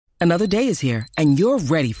Another day is here, and you're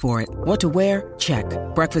ready for it. What to wear? Check.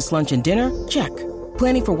 Breakfast, lunch, and dinner? Check.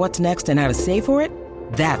 Planning for what's next and how to save for it?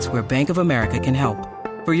 That's where Bank of America can help.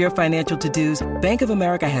 For your financial to-dos, Bank of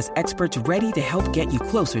America has experts ready to help get you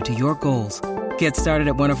closer to your goals. Get started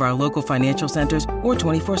at one of our local financial centers or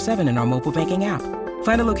 24/7 in our mobile banking app.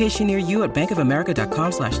 Find a location near you at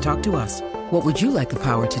bankofamerica.com/talktous. What would you like the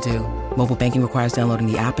power to do? Mobile banking requires downloading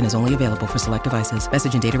the app and is only available for select devices.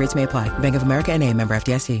 Message and data rates may apply. Bank of America N.A., member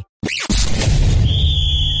FDIC.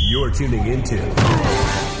 You're tuning into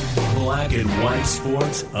Black and White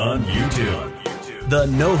Sports on YouTube. The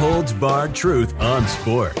no-holds-barred truth on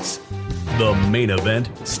sports. The main event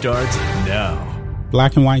starts now.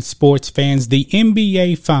 Black and White sports fans, the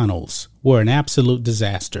NBA Finals were an absolute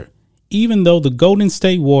disaster. Even though the Golden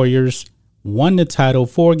State Warriors won the title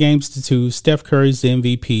 4-2, Steph Curry's the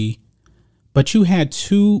MVP, but you had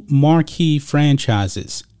two marquee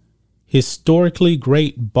franchises. Historically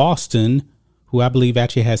great Boston, who I believe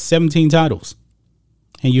actually has 17 titles.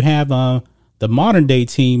 And you have the modern day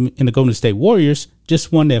team in the Golden State Warriors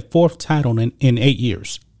just won their 4th title in 8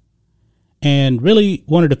 years. And really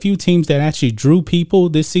one of the few teams that actually drew people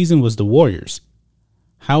this season was the Warriors.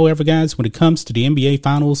 However, guys, when it comes to the NBA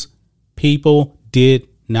Finals, people did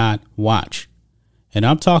not watch. And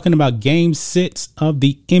I'm talking about Game 6 of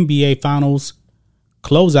the NBA Finals,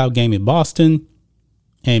 closeout game in Boston,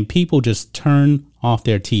 and people just turned off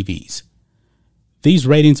their TVs. These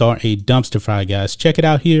ratings are a dumpster fire, guys. Check it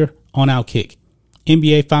out here on Outkick.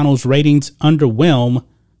 NBA Finals ratings underwhelm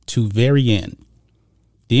to very end.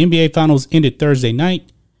 The NBA Finals ended Thursday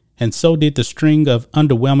night, and so did the string of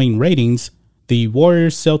underwhelming ratings the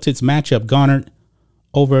Warriors-Celtics matchup garnered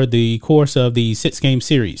over the course of the 6-game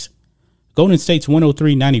series. Golden State's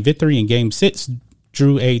 103-90 victory in Game 6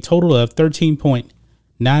 drew a total of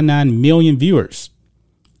 13.99 million viewers.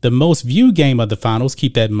 The most viewed game of the finals,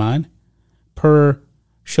 keep that in mind, per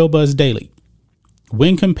Showbuzz Daily.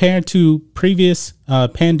 When compared to previous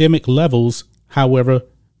pandemic levels, however,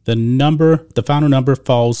 the final number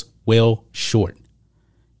falls well short.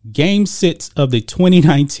 Game 6 of the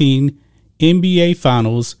 2019 NBA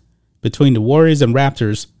Finals between the Warriors and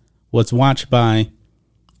Raptors was watched by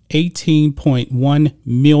 18.1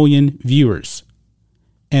 million viewers.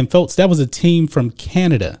 And folks, that was a team from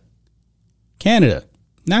Canada. Canada,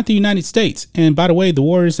 not the United States. And by the way, the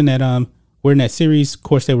Warriors in that were in that series. Of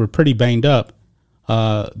course, they were pretty banged up.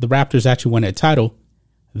 The Raptors actually won that title.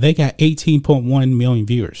 They got 18.1 million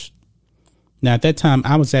viewers. Now, at that time,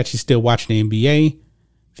 I was actually still watching the NBA.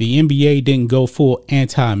 The NBA didn't go full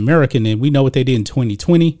anti-American, and we know what they did in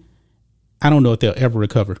 2020. I don't know if they'll ever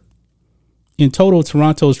recover. In total,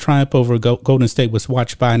 Toronto's triumph over Golden State was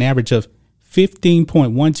watched by an average of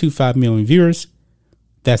 15.125 million viewers.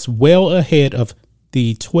 That's well ahead of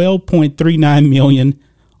the 12.39 million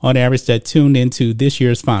on average that tuned into this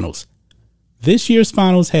year's finals. This year's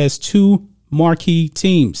finals has two marquee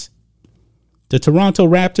teams. The Toronto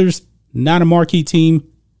Raptors, not a marquee team,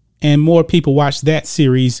 and more people watched that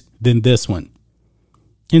series than this one.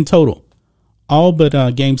 In total, all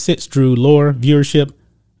but Game 6 drew lower viewership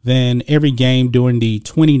than every game during the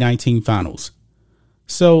 2019 finals.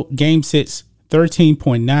 So Game 6,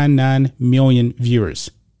 13.99 million viewers.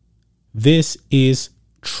 This is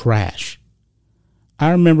trash. I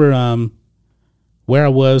remember where I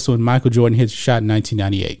was when Michael Jordan hit the shot in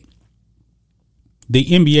 1998. The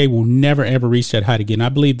NBA will never, ever reach that height again. I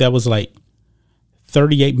believe that was like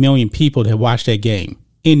 38 million people that watched that game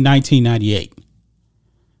in 1998.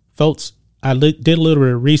 Folks, I did a little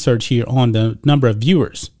bit of research here on the number of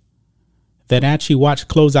viewers that actually watch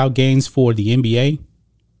closeout games for the NBA.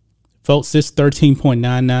 Folks, this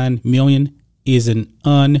 13.99 million is an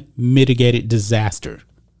unmitigated disaster.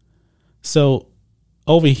 So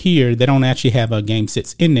over here, they don't actually have a Game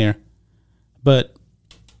 6 in there. But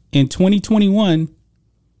in 2021,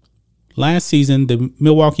 last season, the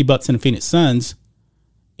Milwaukee Bucks and the Phoenix Suns,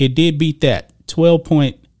 it did beat that,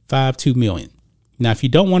 12.52 million. Now, if you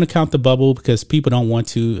don't want to count the bubble because people don't want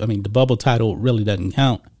to, the bubble title really doesn't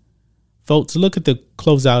count. Folks, look at the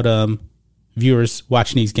closeout viewers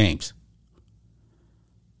watching these games.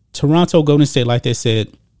 Toronto, Golden State, like they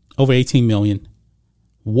said, over 18 million.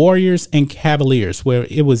 Warriors and Cavaliers, where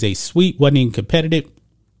it was a sweep, wasn't even competitive,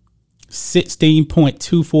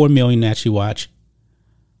 16.24 million actually watch.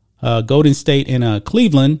 Golden State and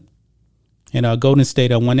Cleveland, and Golden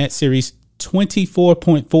State won that series.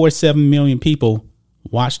 24.47 million people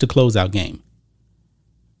watched the closeout game.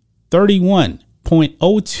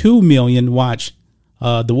 31.02 million watched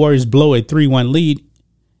the Warriors blow a 3-1 lead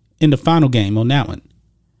in the final game on that one.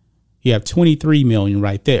 You have 23 million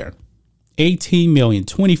right there. 18 million,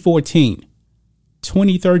 2014.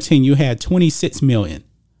 2013, you had 26 million.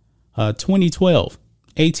 2012,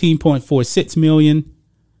 18.46 million.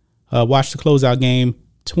 Watch the closeout game.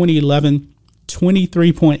 2011,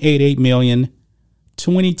 23.88 million.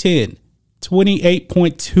 2010,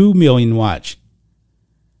 28.2 million watch.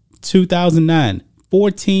 2009,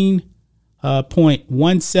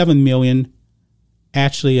 14.17 million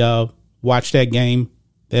actually watched that game.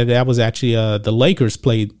 That was actually the Lakers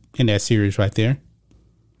played in that series right there.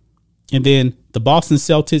 And then the Boston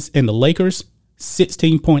Celtics and the Lakers,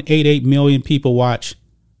 16.88 million people watch.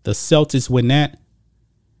 The Celtics win that.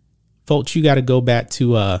 Folks, you got to go back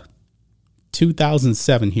to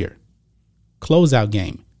 2007 here. Closeout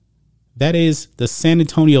game. That is the San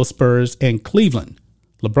Antonio Spurs and Cleveland.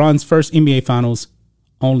 LeBron's first NBA Finals.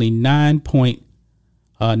 Only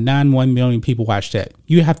 9.91 million people watched that.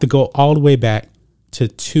 You have to go all the way back to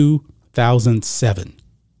 2007.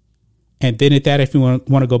 And then at that, if you want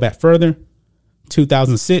to go back further,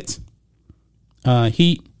 2006,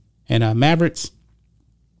 Heat and Mavericks.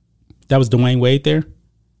 That was Dwayne Wade there.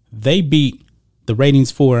 They beat the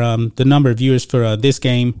ratings for the number of viewers for this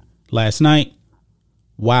game last night.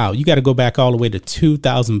 Wow, you got to go back all the way to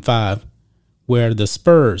 2005, where the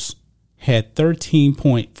Spurs had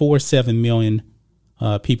 13.47 million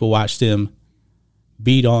people watch them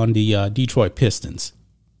beat on the Detroit Pistons.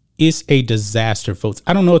 It's a disaster, folks.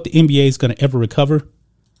 I don't know if the NBA is going to ever recover,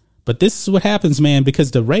 but this is what happens, man,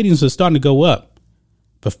 because the ratings are starting to go up.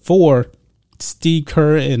 Before Steve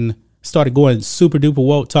Kerr and started going super duper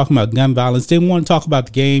woke, talking about gun violence, didn't want to talk about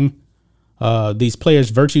the game. These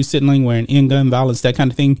players virtue signaling, wearing in gun violence, that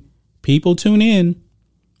kind of thing. People tune in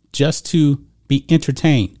just to be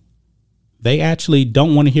entertained. They actually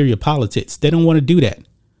don't want to hear your politics. They don't want to do that.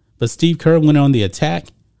 But Steve Kerr went on the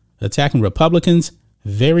attacking Republicans.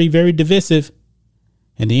 Very, very divisive.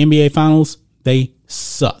 And the NBA Finals, they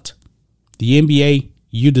sucked. The NBA,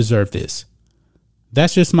 you deserve this.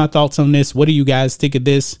 That's just my thoughts on this. What do you guys think of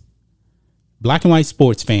this? Black and white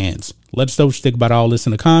sports fans, let us know what you think about all this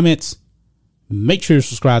in the comments. Make sure to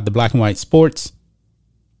subscribe to Black and White Sports,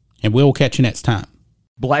 and we'll catch you next time.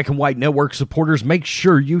 Black and White Network supporters, make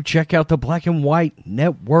sure you check out the Black and White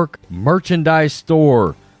Network merchandise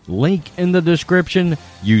store. Link in the description.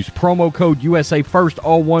 Use promo code USA First,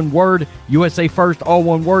 all one word. USA First, all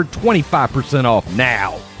one word. 25% off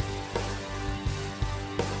now.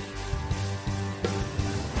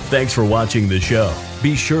 Thanks for watching the show.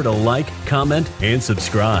 Be sure to like, comment, and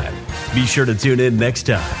subscribe. Be sure to tune in next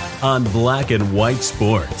time on Black and White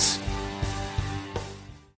Sports.